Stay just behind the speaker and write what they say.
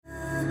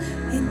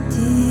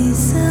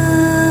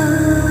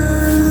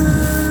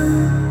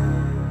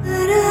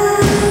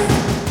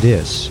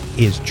This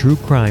is True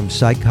Crime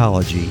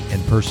Psychology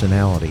and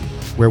Personality,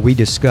 where we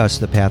discuss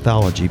the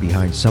pathology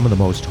behind some of the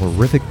most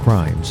horrific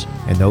crimes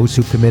and those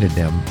who committed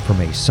them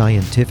from a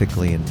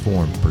scientifically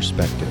informed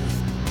perspective.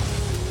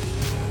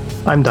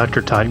 I'm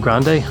Dr. Todd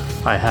Grande.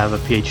 I have a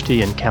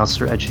PhD in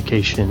counselor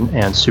education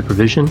and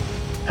supervision,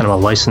 and I'm a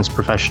licensed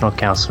professional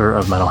counselor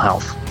of mental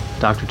health.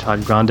 Dr.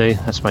 Todd Grande,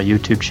 that's my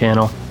YouTube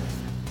channel.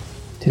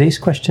 Today's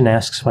question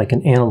asks if I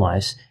can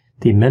analyze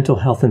the mental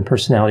health and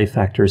personality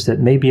factors that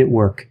may be at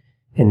work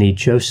in the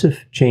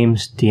Joseph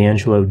James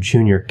DeAngelo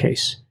Jr.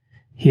 case.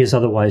 He is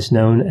otherwise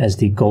known as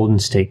the Golden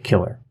State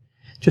Killer.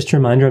 Just a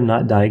reminder, I'm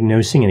not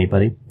diagnosing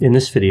anybody in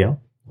this video,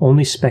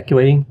 only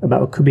speculating about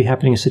what could be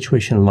happening in a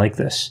situation like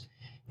this.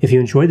 If you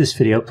enjoyed this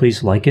video,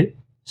 please like it,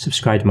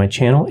 subscribe to my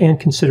channel, and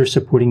consider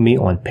supporting me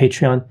on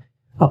Patreon.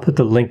 I'll put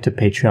the link to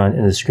Patreon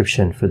in the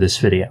description for this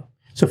video.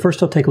 So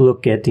first I'll take a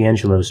look at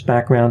DeAngelo's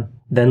background,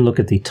 then look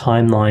at the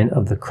timeline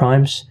of the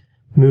crimes,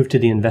 move to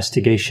the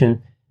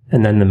investigation,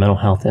 and then the mental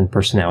health and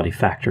personality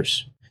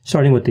factors.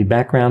 Starting with the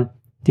background,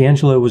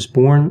 DeAngelo was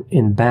born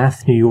in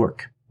Bath, New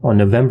York on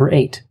November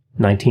 8,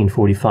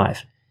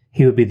 1945.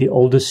 He would be the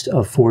oldest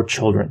of 4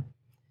 children.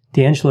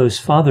 DeAngelo's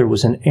father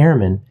was an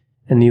airman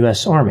in the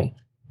U.S. Army,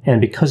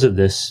 and because of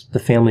this, the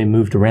family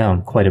moved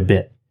around quite a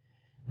bit.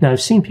 Now, I've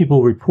seen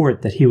people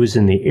report that he was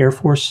in the Air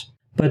Force,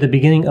 but at the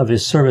beginning of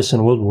his service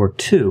in World War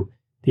II,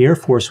 the Air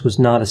Force was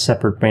not a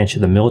separate branch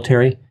of the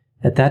military.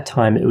 At that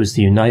time, it was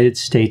the United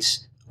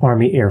States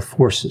Army Air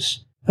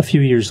Forces. A few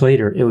years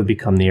later, it would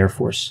become the Air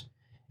Force.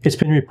 It's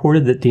been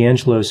reported that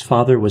DeAngelo's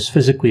father was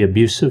physically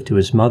abusive to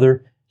his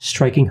mother,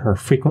 striking her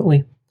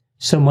frequently,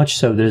 so much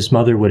so that his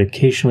mother would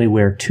occasionally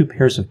wear 2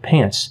 pairs of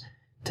pants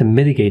to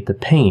mitigate the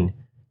pain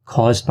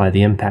caused by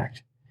the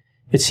impact.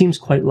 It seems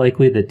quite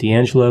likely that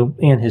DeAngelo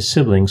and his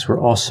siblings were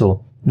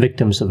also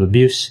victims of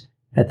abuse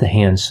at the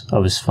hands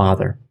of his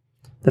father.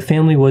 The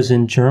family was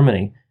in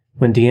Germany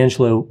when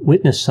DeAngelo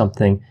witnessed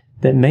something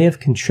that may have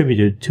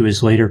contributed to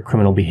his later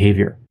criminal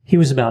behavior. He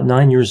was about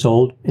 9 years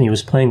old, and he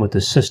was playing with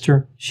his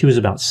sister. She was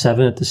about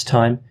 7 at this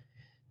time.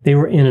 They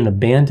were in an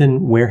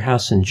abandoned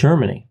warehouse in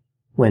Germany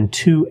when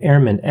 2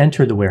 airmen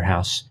entered the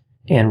warehouse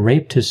and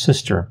raped his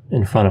sister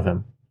in front of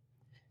him.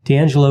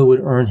 DeAngelo would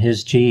earn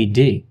his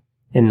GED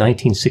in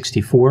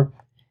 1964,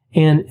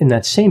 and in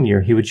that same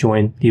year he would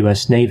join the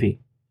U.S. Navy,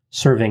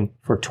 serving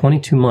for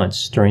 22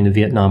 months during the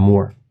Vietnam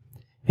War.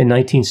 In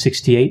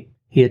 1968,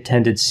 he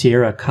attended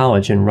Sierra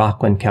College in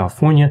Rocklin,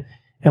 California,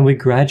 and would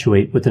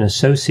graduate with an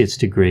associate's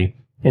degree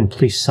in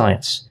police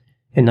science.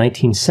 In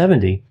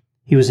 1970,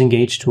 he was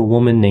engaged to a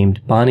woman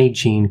named Bonnie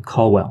Jean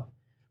Caldwell,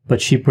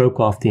 but she broke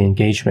off the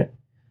engagement.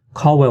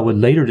 Caldwell would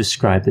later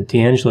describe that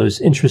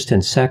DeAngelo's interest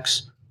in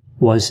sex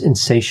was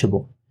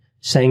insatiable,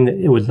 saying that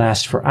it would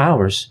last for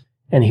hours,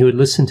 and he would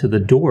listen to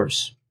The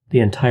Doors the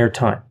entire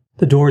time.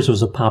 The Doors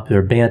was a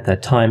popular band at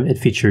that time. It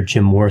featured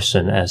Jim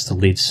Morrison as the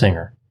lead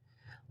singer.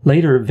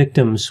 Later,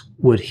 victims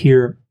would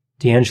hear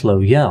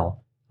DeAngelo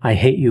yell, "I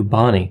hate you,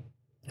 Bonnie,"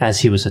 as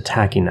he was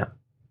attacking them.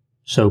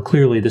 So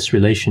clearly this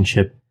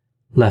relationship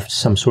left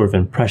some sort of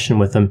impression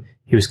with him.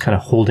 He was kind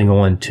of holding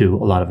on to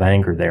a lot of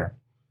anger there.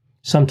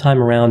 Sometime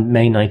around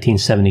May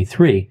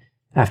 1973,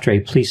 after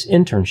a police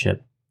internship,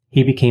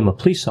 he became a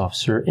police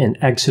officer in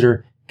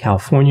Exeter,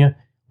 California,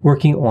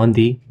 working on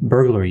the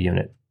burglary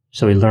unit.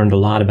 So he learned a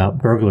lot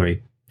about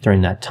burglary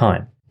during that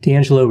time.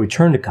 DeAngelo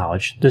returned to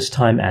college, this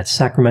time at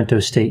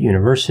Sacramento State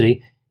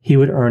University. He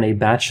would earn a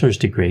bachelor's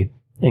degree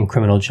in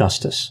criminal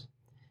justice.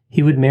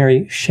 He would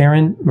marry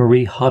Sharon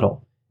Marie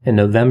Huddle in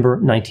November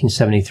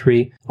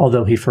 1973,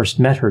 although he first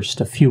met her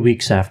just a few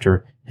weeks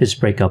after his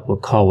breakup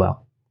with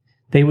Caldwell.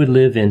 They would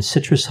live in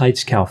Citrus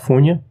Heights,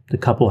 California. The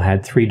couple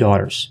had 3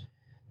 daughters.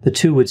 The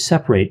two would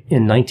separate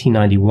in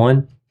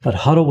 1991, but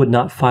Huddle would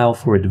not file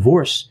for a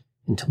divorce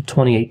until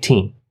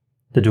 2018.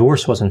 The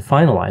divorce wasn't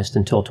finalized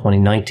until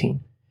 2019.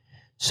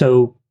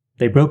 So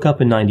they broke up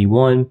in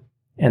 91,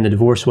 and the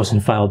divorce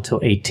wasn't filed till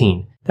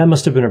 18. That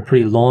must have been a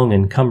pretty long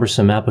and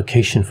cumbersome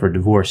application for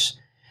divorce.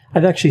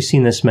 I've actually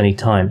seen this many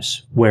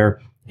times,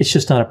 where it's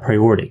just not a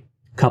priority.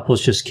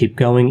 Couples just keep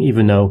going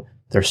even though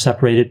they're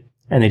separated,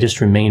 and they just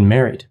remain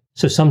married.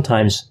 So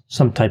sometimes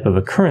some type of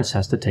occurrence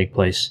has to take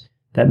place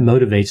that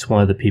motivates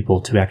one of the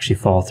people to actually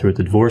follow through with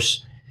the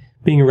divorce.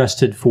 Being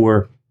arrested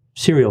for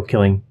serial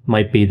killing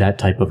might be that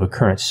type of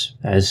occurrence,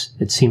 as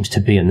it seems to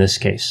be in this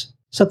case.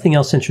 Something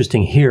else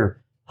interesting here,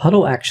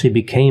 Huddle actually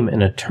became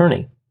an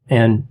attorney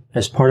and,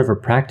 as part of her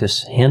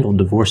practice, handled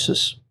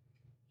divorces.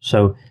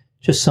 So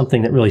just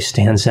something that really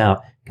stands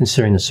out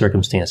considering the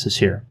circumstances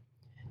here.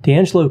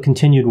 DeAngelo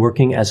continued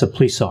working as a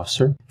police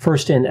officer,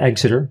 first in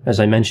Exeter, as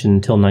I mentioned,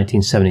 until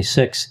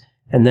 1976,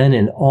 and then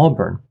in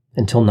Auburn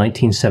until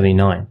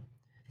 1979.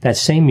 That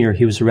same year,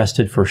 he was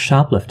arrested for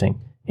shoplifting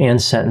and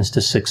sentenced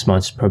to 6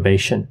 months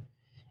probation.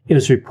 It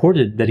was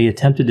reported that he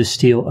attempted to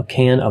steal a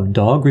can of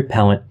dog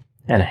repellent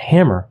and a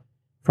hammer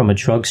from a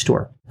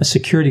drugstore. A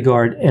security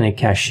guard and a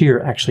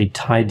cashier actually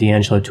tied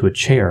DeAngelo to a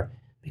chair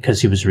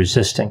because he was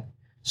resisting,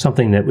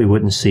 something that we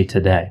wouldn't see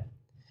today.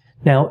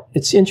 Now,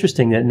 it's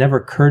interesting that it never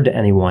occurred to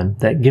anyone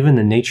that given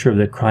the nature of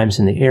the crimes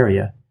in the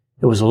area,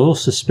 it was a little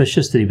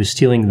suspicious that he was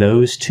stealing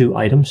those two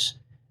items,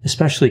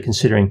 especially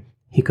considering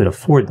he could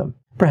afford them.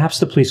 Perhaps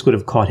the police would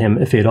have caught him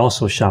if he had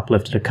also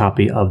shoplifted a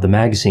copy of the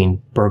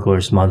magazine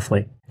Burglars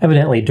Monthly.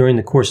 Evidently, during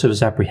the course of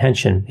his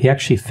apprehension, he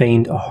actually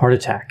feigned a heart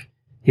attack.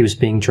 He was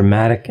being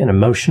dramatic and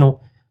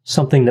emotional,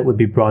 something that would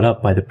be brought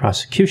up by the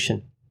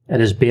prosecution at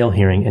his bail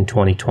hearing in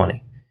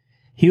 2020.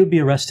 He would be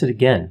arrested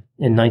again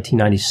in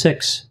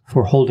 1996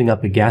 for holding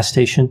up a gas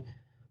station,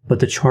 but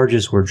the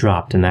charges were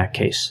dropped in that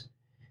case.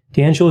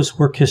 DeAngelo's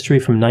work history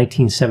from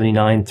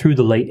 1979 through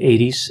the late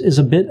 80s is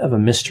a bit of a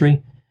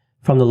mystery.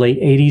 From the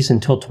late 80s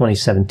until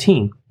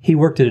 2017, he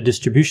worked at a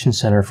distribution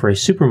center for a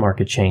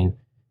supermarket chain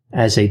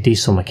as a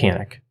diesel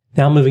mechanic.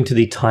 Now moving to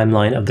the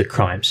timeline of the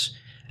crimes.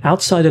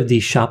 Outside of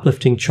the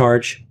shoplifting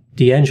charge,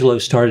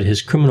 DeAngelo started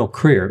his criminal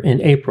career in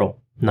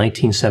April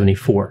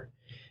 1974.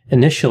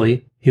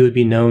 Initially, he would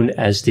be known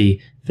as the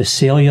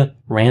Visalia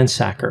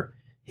Ransacker.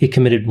 He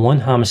committed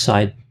one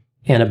homicide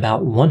and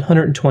about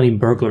 120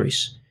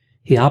 burglaries.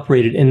 He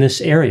operated in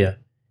this area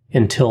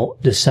until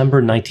December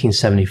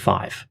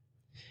 1975.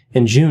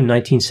 In June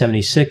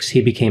 1976,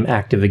 he became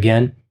active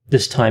again,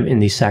 this time in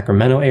the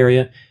Sacramento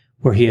area,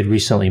 where he had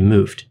recently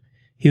moved.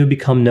 He would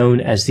become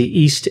known as the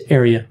East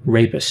Area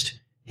Rapist.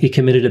 He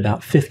committed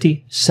about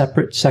 50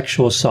 separate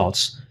sexual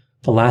assaults,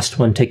 the last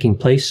one taking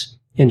place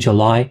in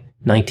July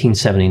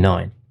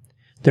 1979.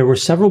 There were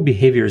several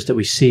behaviors that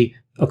we see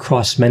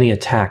across many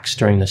attacks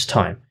during this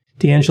time.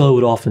 DeAngelo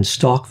would often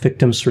stalk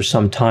victims for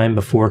some time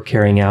before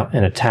carrying out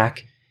an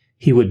attack.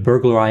 He would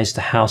burglarize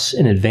the house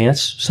in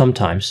advance,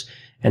 sometimes,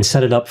 and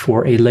set it up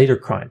for a later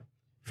crime.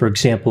 For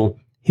example,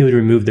 he would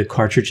remove the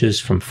cartridges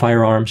from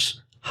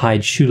firearms,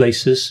 hide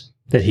shoelaces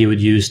that he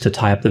would use to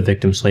tie up the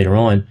victims later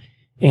on,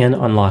 and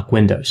unlock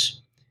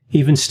windows.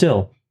 Even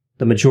still,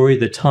 the majority of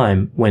the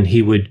time when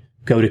he would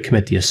go to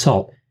commit the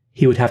assault,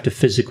 he would have to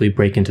physically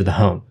break into the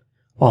home,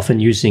 often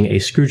using a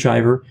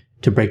screwdriver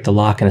to break the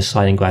lock in a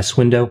sliding glass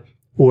window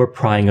or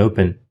prying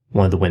open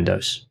one of the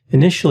windows.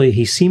 Initially,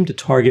 he seemed to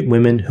target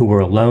women who were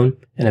alone,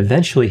 and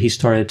eventually he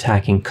started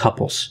attacking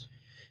couples,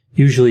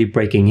 usually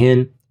breaking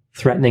in,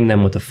 threatening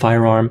them with a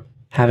firearm,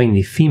 having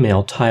the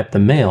female tie up the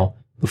male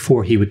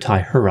before he would tie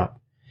her up.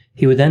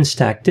 He would then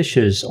stack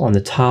dishes on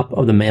the top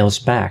of the male's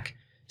back,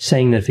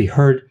 saying that if he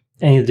heard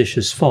any of the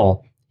dishes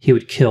fall, he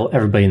would kill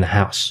everybody in the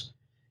house.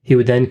 He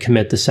would then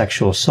commit the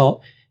sexual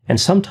assault and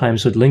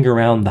sometimes would linger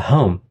around the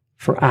home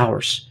for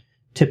hours.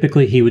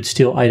 Typically, he would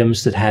steal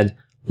items that had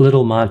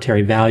little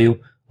monetary value,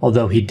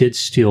 although he did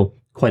steal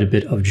quite a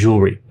bit of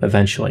jewelry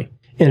eventually.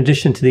 In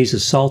addition to these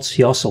assaults,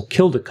 he also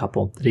killed a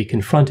couple that he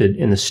confronted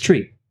in the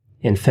street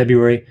in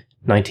February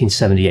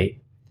 1978.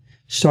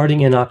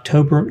 Starting in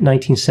October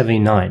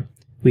 1979,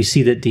 we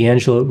see that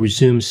DeAngelo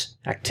resumes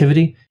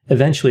activity.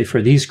 Eventually,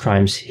 for these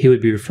crimes, he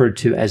would be referred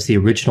to as the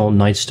original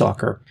Night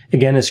Stalker.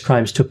 Again, his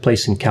crimes took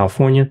place in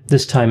California,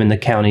 this time in the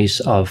counties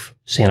of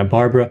Santa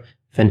Barbara,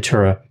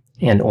 Ventura,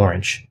 and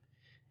Orange.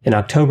 In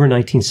October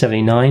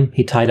 1979,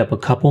 he tied up a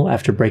couple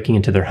after breaking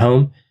into their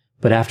home,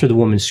 but after the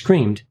woman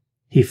screamed,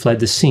 he fled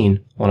the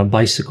scene on a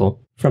bicycle.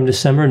 From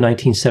December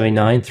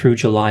 1979 through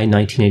July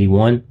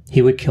 1981,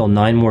 he would kill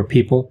 9 more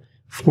people,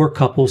 4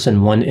 couples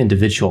and 1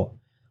 individual.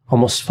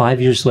 Almost 5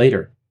 years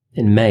later,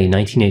 in May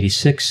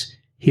 1986,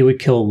 he would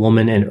kill a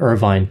woman in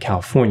Irvine,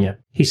 California.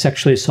 He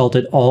sexually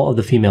assaulted all of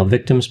the female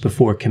victims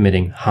before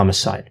committing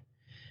homicide.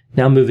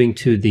 Now moving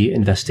to the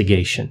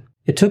investigation.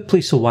 It took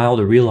police a while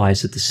to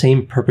realize that the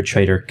same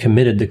perpetrator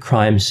committed the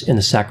crimes in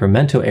the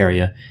Sacramento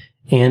area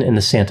and in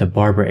the Santa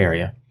Barbara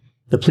area.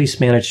 The police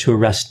managed to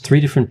arrest 3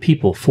 different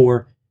people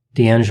for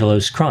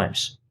DeAngelo's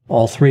crimes.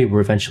 All 3 were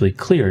eventually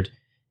cleared,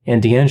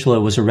 and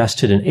DeAngelo was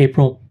arrested in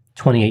April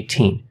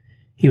 2018.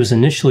 He was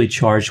initially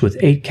charged with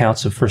 8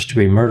 counts of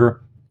first-degree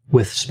murder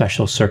with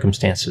special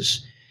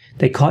circumstances.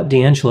 They caught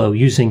DeAngelo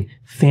using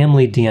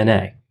family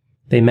DNA.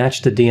 They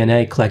matched the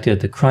DNA collected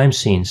at the crime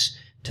scenes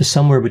to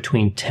somewhere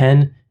between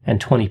 10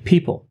 and 20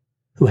 people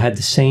who had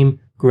the same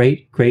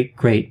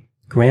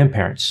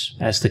great-great-great-grandparents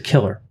as the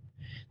killer.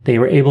 They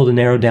were able to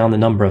narrow down the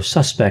number of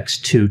suspects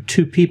to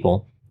 2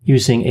 people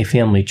using a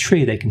family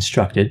tree they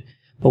constructed,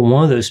 but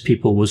one of those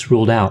people was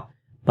ruled out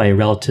by a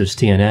relative's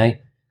DNA.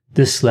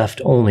 This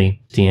left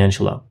only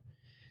DeAngelo.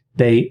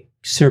 They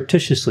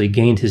surreptitiously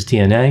gained his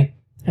DNA,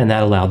 and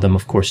that allowed them,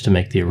 of course, to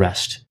make the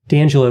arrest.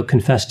 DeAngelo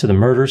confessed to the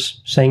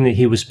murders, saying that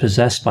he was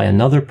possessed by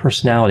another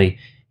personality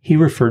he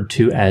referred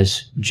to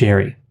as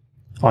Jerry.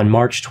 On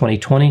March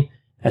 2020,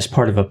 as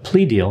part of a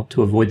plea deal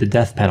to avoid the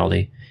death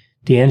penalty,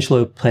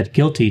 DeAngelo pled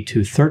guilty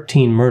to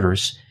 13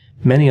 murders,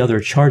 many other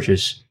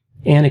charges,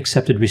 and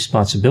accepted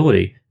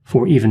responsibility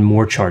for even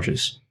more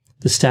charges.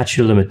 The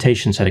statute of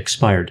limitations had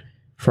expired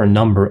for a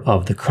number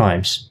of the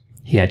crimes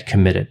he had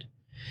committed.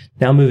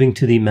 Now moving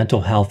to the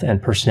mental health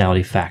and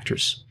personality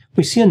factors.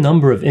 We see a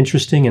number of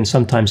interesting and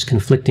sometimes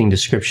conflicting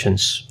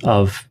descriptions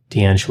of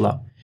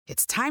DeAngelo.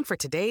 It's time for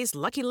today's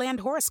Lucky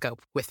Land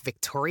horoscope with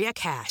Victoria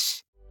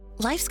Cash.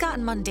 Life's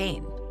gotten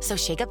mundane, so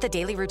shake up the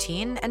daily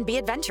routine and be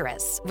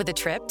adventurous with a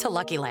trip to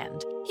Lucky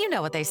Land. You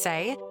know what they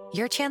say,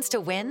 your chance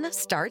to win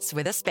starts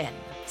with a spin.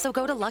 So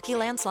go to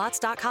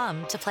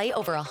LuckyLandSlots.com to play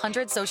over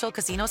 100 social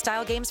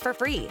casino-style games for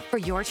free for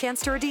your chance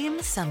to redeem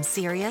some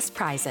serious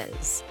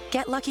prizes.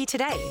 Get lucky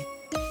today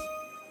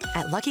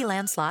at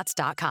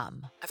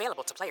LuckyLandSlots.com.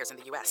 Available to players in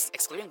the U.S.,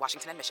 excluding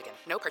Washington and Michigan.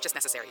 No purchase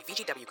necessary.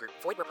 VGW Group.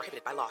 Void where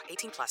prohibited by law.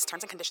 18+.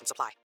 Terms and conditions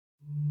apply.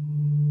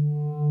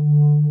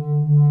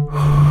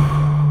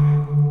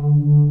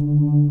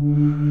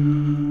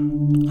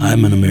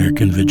 I'm an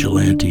American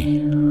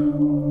vigilante.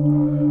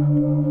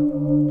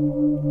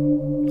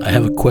 I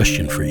have a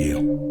question for you.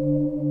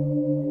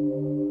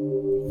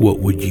 What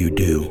would you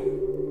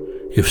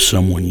do if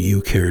someone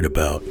you cared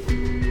about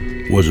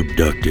was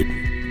abducted,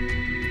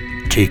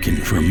 taken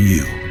from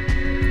you?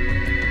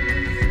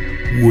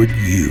 Would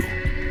you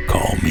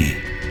call me?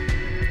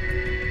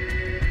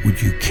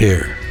 Would you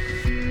care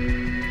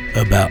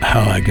about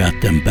how I got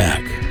them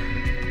back?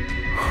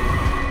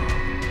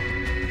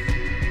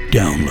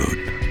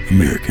 Download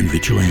American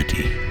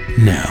Vigilante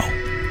now.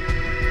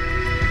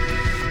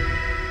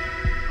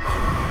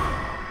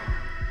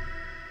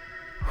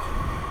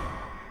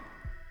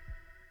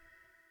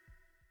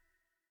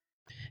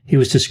 He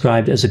was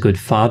described as a good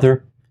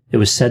father. It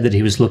was said that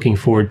he was looking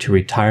forward to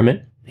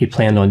retirement. He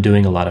planned on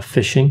doing a lot of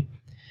fishing.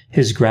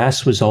 His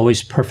grass was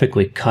always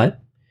perfectly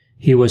cut.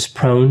 He was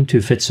prone to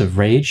fits of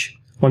rage.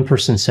 One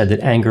person said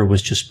that anger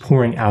was just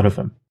pouring out of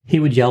him. He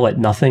would yell at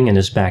nothing in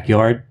his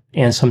backyard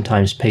and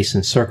sometimes pace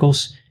in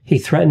circles. He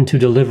threatened to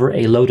deliver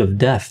a load of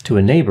death to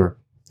a neighbor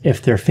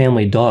if their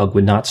family dog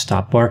would not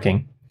stop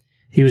barking.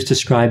 He was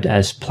described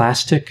as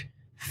plastic,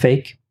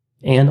 fake,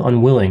 and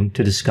unwilling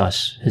to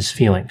discuss his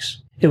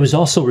feelings. It was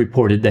also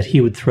reported that he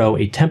would throw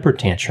a temper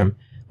tantrum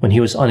when he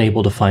was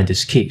unable to find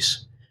his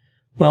keys.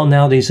 Well,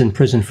 now that he's in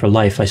prison for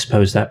life, I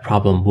suppose that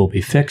problem will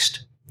be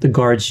fixed. The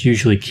guards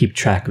usually keep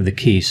track of the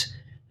keys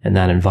in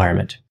that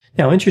environment.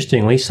 Now,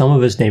 interestingly, some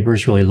of his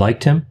neighbors really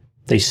liked him.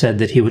 They said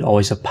that he would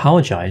always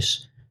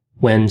apologize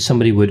when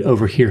somebody would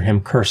overhear him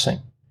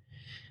cursing.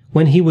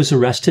 When he was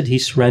arrested, he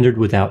surrendered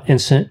without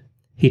incident.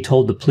 He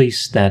told the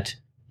police that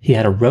he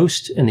had a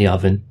roast in the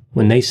oven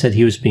when they said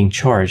he was being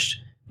charged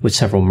with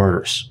several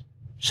murders.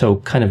 So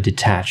kind of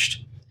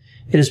detached.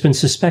 It has been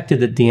suspected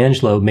that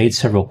DeAngelo made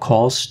several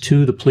calls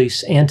to the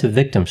police and to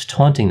victims,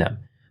 taunting them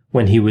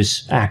when he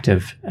was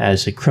active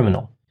as a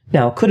criminal.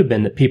 Now, it could have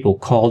been that people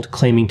called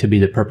claiming to be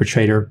the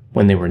perpetrator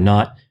when they were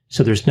not,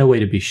 so there's no way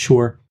to be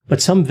sure,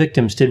 but some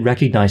victims did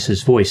recognize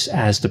his voice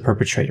as the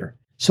perpetrator.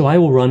 So I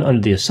will run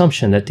under the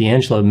assumption that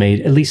DeAngelo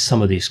made at least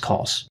some of these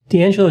calls.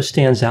 DeAngelo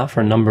stands out for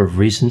a number of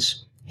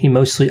reasons. He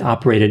mostly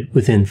operated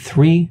within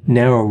 3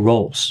 narrow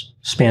roles,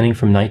 spanning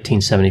from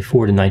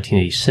 1974 to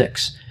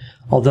 1986,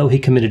 although he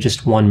committed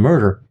just 1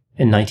 murder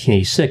in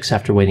 1986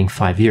 after waiting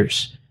 5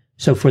 years.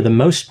 So for the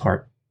most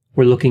part,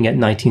 we're looking at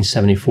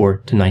 1974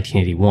 to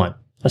 1981,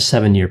 a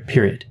 7-year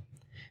period.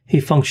 He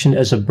functioned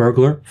as a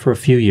burglar for a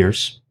few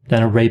years,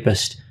 then a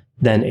rapist,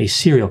 then a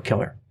serial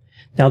killer.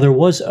 Now there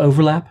was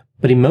overlap,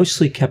 but he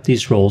mostly kept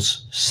these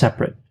roles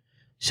separate.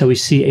 So we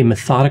see a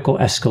methodical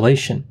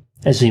escalation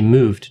as he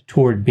moved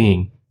toward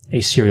being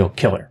a serial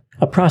killer.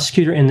 A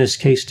prosecutor in this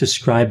case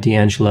described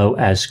DeAngelo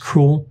as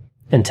cruel,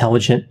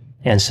 intelligent,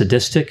 and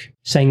sadistic,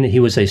 saying that he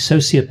was a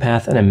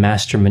sociopath and a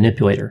master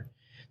manipulator.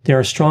 There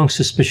are strong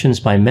suspicions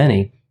by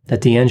many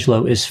that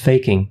DeAngelo is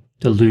faking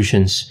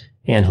delusions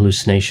and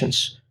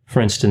hallucinations.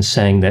 For instance,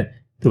 saying that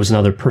there was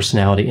another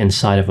personality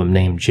inside of him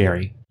named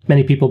Jerry.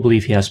 Many people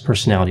believe he has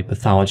personality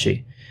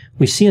pathology.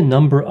 We see a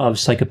number of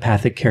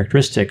psychopathic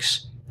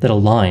characteristics that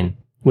align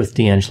with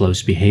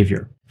DeAngelo's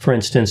behavior. For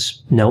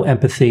instance, no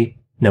empathy,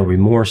 no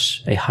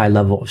remorse, a high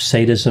level of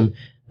sadism,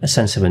 a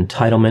sense of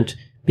entitlement,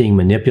 being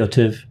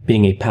manipulative,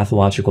 being a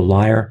pathological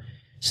liar,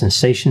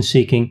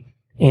 sensation-seeking,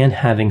 and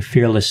having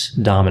fearless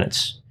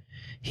dominance.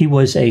 He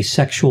was a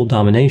sexual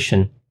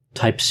domination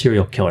type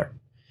serial killer.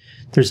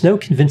 There's no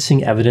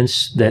convincing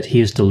evidence that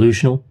he is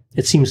delusional.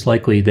 It seems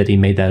likely that he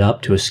made that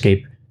up to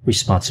escape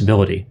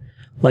responsibility.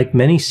 Like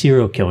many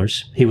serial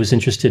killers, he was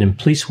interested in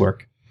police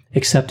work,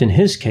 except in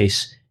his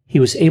case, he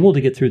was able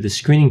to get through the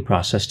screening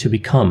process to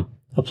become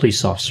a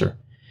police officer.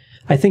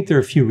 I think there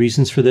are a few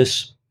reasons for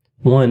this.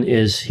 One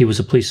is he was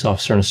a police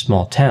officer in a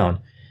small town,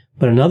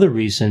 but another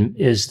reason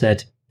is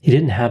that he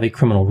didn't have a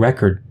criminal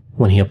record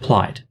when he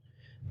applied.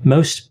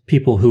 Most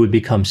people who would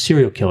become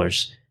serial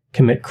killers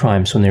commit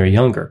crimes when they were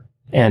younger,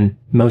 and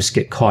most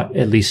get caught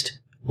at least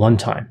one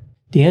time.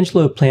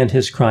 DeAngelo planned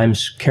his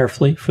crimes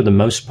carefully for the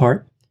most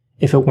part.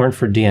 If it weren't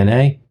for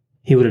DNA,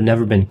 he would have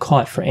never been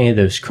caught for any of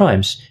those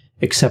crimes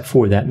except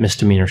for that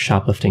misdemeanor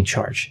shoplifting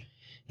charge.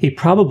 He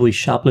probably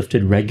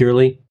shoplifted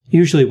regularly.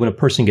 Usually when a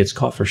person gets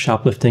caught for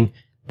shoplifting,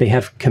 they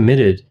have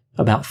committed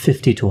about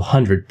 50 to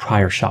 100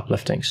 prior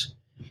shopliftings.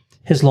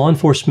 His law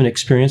enforcement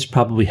experience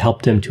probably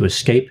helped him to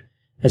escape.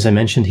 As I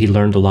mentioned, he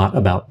learned a lot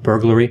about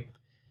burglary.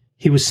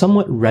 He was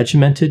somewhat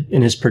regimented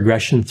in his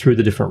progression through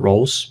the different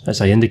roles, as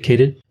I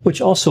indicated,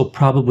 which also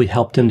probably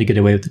helped him to get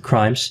away with the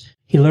crimes.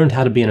 He learned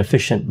how to be an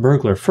efficient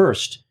burglar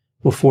first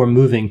before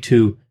moving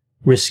to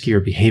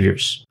riskier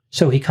behaviors.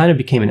 So he kind of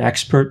became an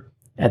expert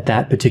at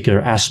that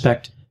particular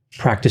aspect,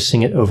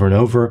 practicing it over and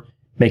over,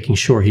 making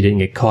sure he didn't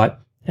get caught,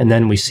 and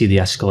then we see the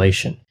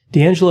escalation.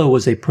 DeAngelo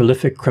was a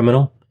prolific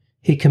criminal.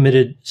 He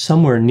committed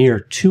somewhere near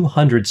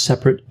 200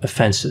 separate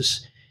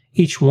offenses.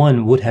 Each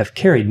one would have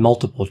carried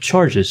multiple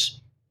charges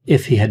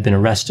if he had been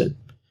arrested.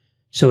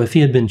 So if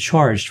he had been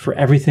charged for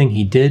everything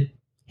he did,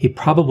 he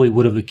probably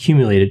would have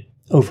accumulated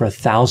over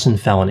 1,000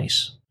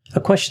 felonies.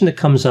 A question that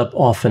comes up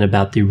often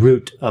about the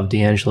root of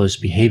DeAngelo's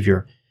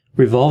behavior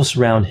revolves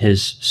around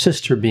his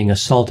sister being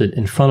assaulted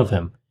in front of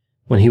him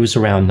when he was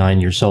around 9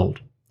 years old.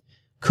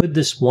 Could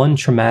this one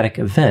traumatic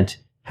event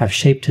have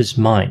shaped his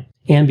mind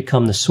and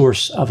become the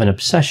source of an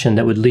obsession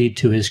that would lead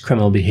to his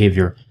criminal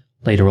behavior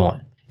later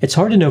on? It's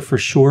hard to know for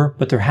sure,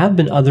 but there have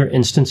been other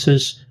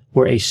instances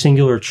where a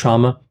singular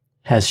trauma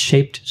has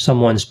shaped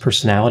someone's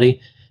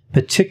personality,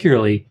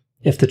 particularly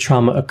if the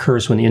trauma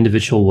occurs when the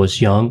individual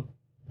was young,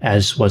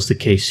 as was the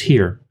case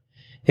here.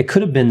 It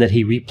could have been that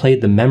he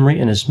replayed the memory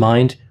in his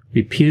mind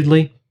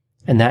repeatedly,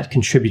 and that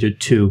contributed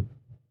to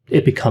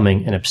it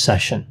becoming an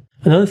obsession.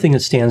 Another thing that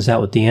stands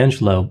out with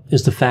DeAngelo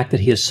is the fact that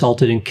he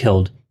assaulted and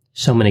killed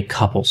so many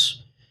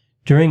couples.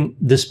 During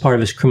this part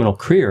of his criminal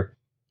career,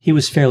 he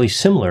was fairly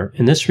similar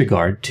in this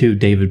regard to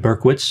David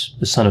Berkowitz,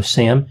 the son of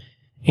Sam,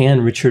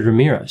 and Richard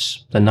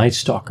Ramirez, the Night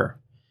Stalker.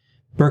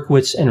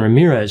 Berkowitz and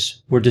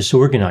Ramirez were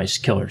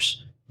disorganized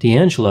killers.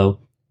 DeAngelo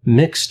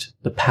mixed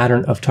the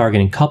pattern of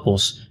targeting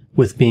couples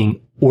with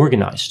being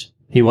organized.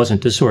 He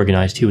wasn't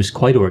disorganized, he was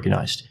quite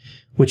organized,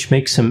 which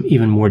makes him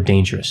even more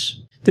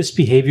dangerous. This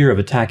behavior of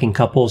attacking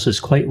couples is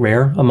quite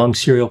rare among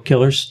serial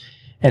killers,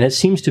 and it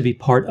seems to be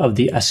part of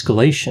the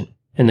escalation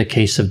in the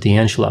case of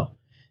DeAngelo.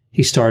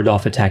 He started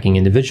off attacking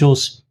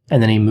individuals,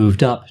 and then he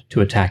moved up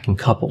to attacking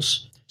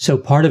couples. So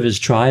part of his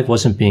drive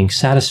wasn't being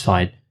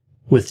satisfied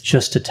with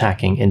just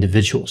attacking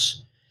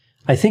individuals.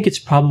 I think it's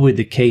probably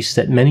the case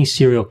that many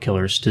serial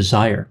killers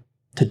desire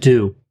to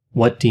do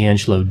what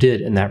DeAngelo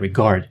did in that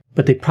regard,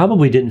 but they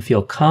probably didn't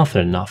feel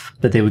confident enough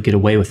that they would get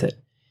away with it.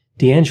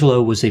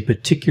 DeAngelo was a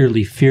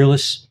particularly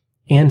fearless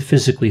and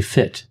physically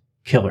fit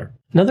killer.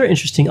 Another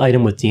interesting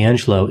item with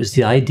DeAngelo is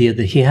the idea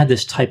that he had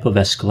this type of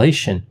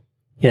escalation,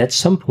 yet at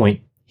some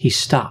point he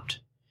stopped.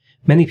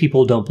 Many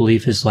people don't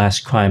believe his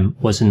last crime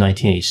was in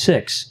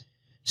 1986,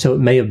 so it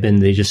may have been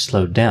they just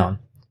slowed down.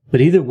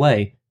 But either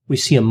way, we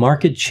see a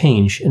marked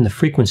change in the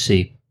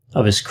frequency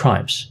of his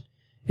crimes.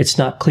 It's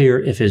not clear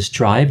if his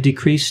drive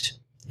decreased,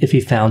 if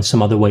he found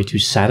some other way to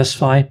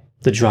satisfy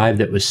the drive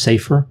that was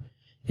safer,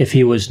 if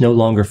he was no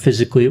longer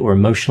physically or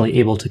emotionally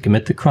able to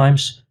commit the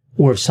crimes,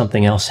 or if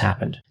something else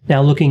happened.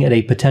 Now, looking at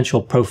a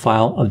potential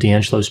profile of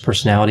DeAngelo's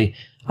personality,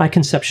 I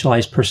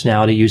conceptualize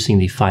personality using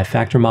the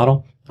 5-factor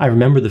model. I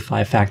remember the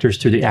 5 factors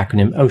through the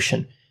acronym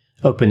OCEAN: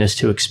 openness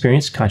to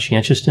experience,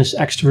 conscientiousness,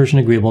 extroversion,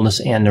 agreeableness,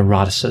 and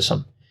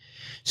neuroticism.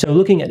 So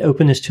looking at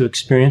openness to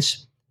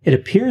experience, it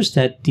appears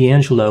that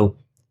DeAngelo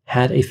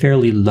had a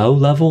fairly low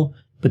level,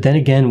 but then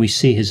again we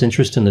see his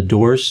interest in the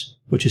doors,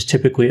 which is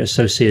typically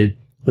associated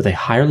with a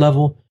higher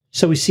level,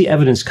 so we see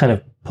evidence kind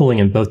of pulling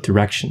in both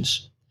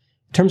directions.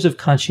 In terms of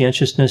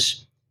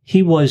conscientiousness,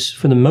 he was,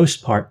 for the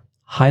most part,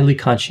 highly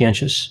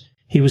conscientious.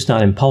 He was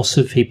not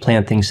impulsive, he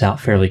planned things out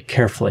fairly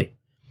carefully.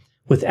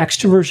 With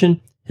extroversion,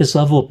 his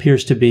level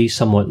appears to be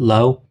somewhat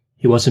low.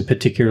 He wasn't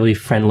particularly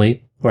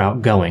friendly or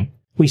outgoing.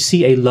 We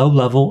see a low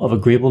level of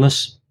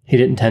agreeableness. He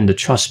didn't tend to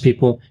trust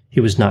people, he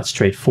was not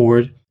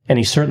straightforward, and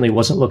he certainly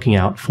wasn't looking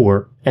out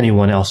for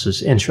anyone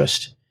else's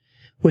interest.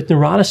 With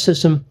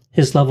neuroticism,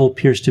 his level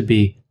appears to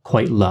be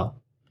quite low.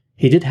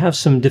 He did have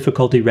some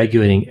difficulty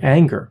regulating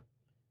anger,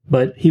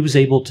 but he was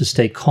able to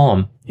stay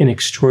calm in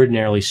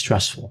extraordinarily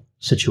stressful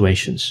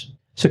situations.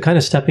 So kind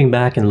of stepping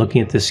back and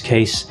looking at this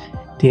case,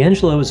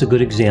 DeAngelo is a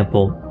good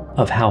example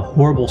of how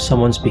horrible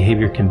someone's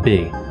behavior can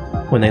be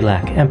when they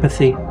lack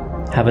empathy,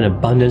 have an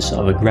abundance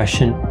of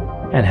aggression,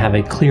 and have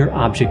a clear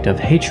object of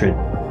hatred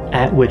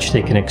at which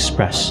they can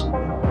express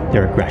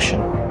their aggression.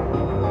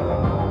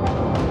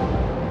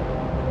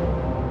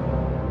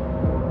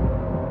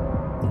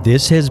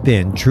 This has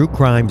been True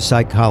Crime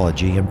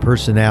Psychology and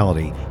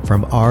Personality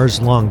from Ars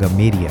Longa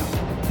Media.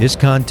 This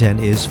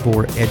content is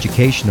for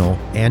educational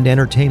and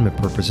entertainment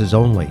purposes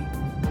only.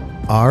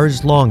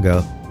 Ars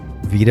Longa,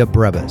 Vita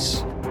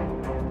Brevis.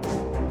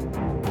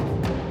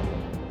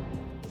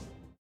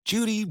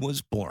 Judy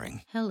was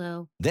boring.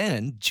 Hello.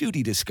 Then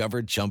Judy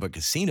discovered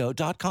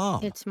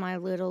ChumbaCasino.com. It's my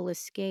little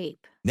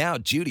escape. Now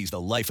Judy's the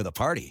life of the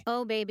party.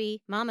 Oh,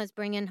 baby, mama's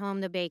bringing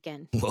home the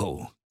bacon.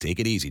 Whoa, take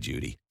it easy,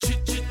 Judy.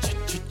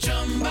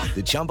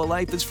 The Chumba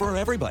life is for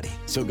everybody.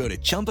 So go to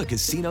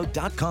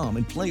ChumbaCasino.com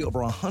and play over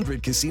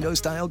 100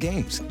 casino-style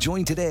games.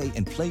 Join today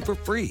and play for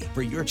free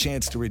for your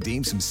chance to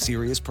redeem some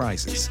serious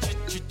prizes.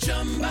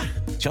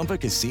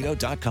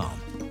 ChumbaCasino.com.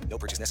 No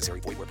purchase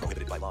necessary. Void where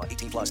prohibited by law.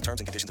 18+ terms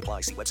and conditions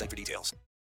apply. See website for details.